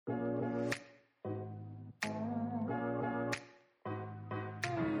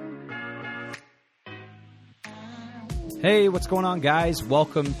Hey, what's going on, guys?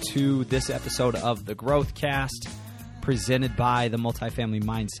 Welcome to this episode of the Growthcast, presented by the Multifamily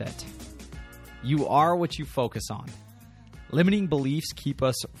Mindset. You are what you focus on. Limiting beliefs keep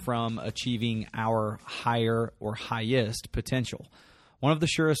us from achieving our higher or highest potential. One of the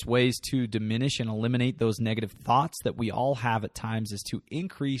surest ways to diminish and eliminate those negative thoughts that we all have at times is to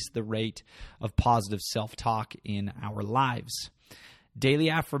increase the rate of positive self-talk in our lives. Daily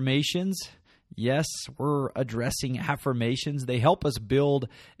affirmations. Yes, we're addressing affirmations. They help us build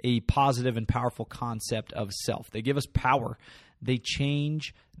a positive and powerful concept of self. They give us power. They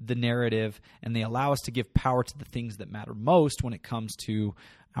change the narrative, and they allow us to give power to the things that matter most when it comes to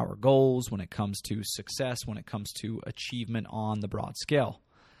our goals, when it comes to success, when it comes to achievement on the broad scale.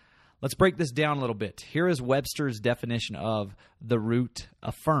 Let's break this down a little bit. Here is Webster's definition of the root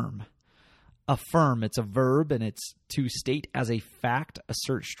affirm. Affirm, it's a verb, and it's to state as a fact,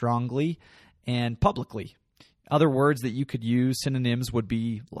 assert strongly, and publicly. Other words that you could use, synonyms, would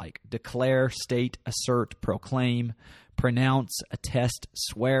be like declare, state, assert, proclaim, pronounce, attest,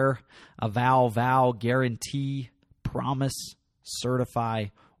 swear, avow, vow, guarantee, promise, certify,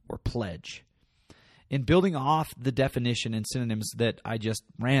 or pledge. In building off the definition and synonyms that I just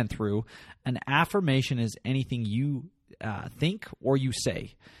ran through, an affirmation is anything you think or you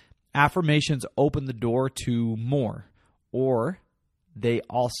say. Affirmations open the door to more, or they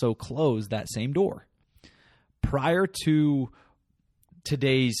also close that same door. Prior to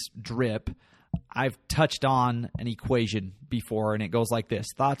today's drip, I've touched on an equation before, and it goes like this.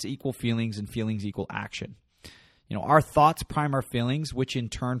 Thoughts equal feelings, and feelings equal action. You know, our thoughts prime our feelings, which in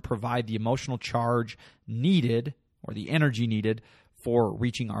turn provide the emotional charge needed, or the energy needed, for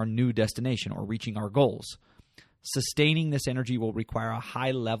reaching our new destination or reaching our goals. Sustaining this energy will require a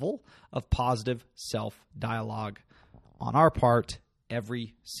high level of positive self-dialogue on our part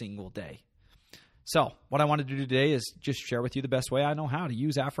every single day. So what I want to do today is just share with you the best way I know how to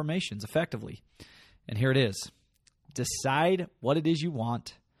use affirmations effectively. And here it is. Decide what it is you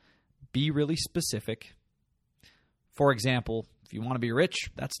want. Be really specific. For example, if you want to be rich,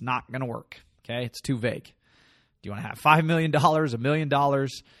 that's not going to work. Okay? It's too vague. Do you want to have $5 million, $1 million?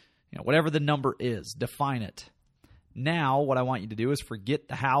 Whatever the number is, define it. Now, what I want you to do is forget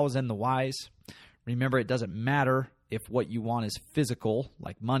the hows and the whys. Remember, it doesn't matter if what you want is physical,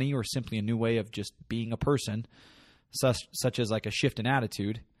 like money, or simply a new way of just being a person, such as like a shift in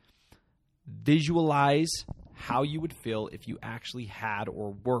attitude. Visualize how you would feel if you actually had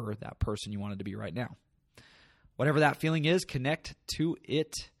or were that person you wanted to be right now. Whatever that feeling is, connect to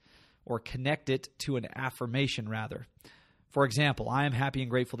it, or connect it to an affirmation rather. For example, I am happy and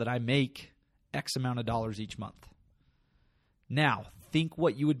grateful that I make X amount of dollars each month. Now, think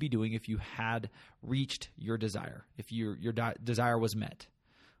what you would be doing if you had reached your desire, if your desire was met.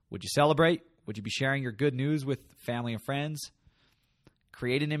 Would you celebrate? Would you be sharing your good news with family and friends?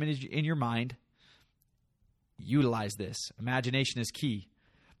 Create an image in your mind. Utilize this. Imagination is key.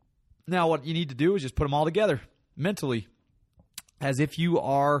 Now, what you need to do is just put them all together mentally, as if you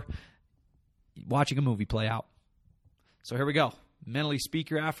are watching a movie play out. So here we go. Mentally speak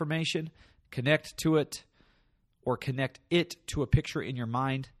your affirmation, connect to it, or connect it to a picture in your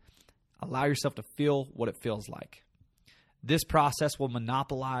mind. Allow yourself to feel what it feels like. This process will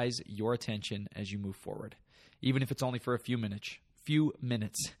monopolize your attention as you move forward, even if it's only for a few minutes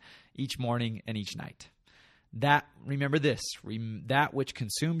each morning and each night. Remember this, that which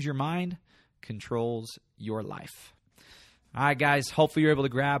consumes your mind controls your life. All right, guys, hopefully you're able to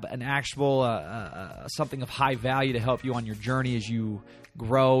grab an actual something of high value to help you on your journey as you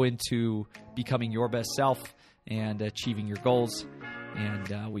grow into becoming your best self and achieving your goals.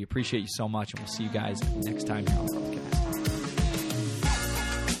 And we appreciate you so much, and we'll see you guys next time here on the podcast.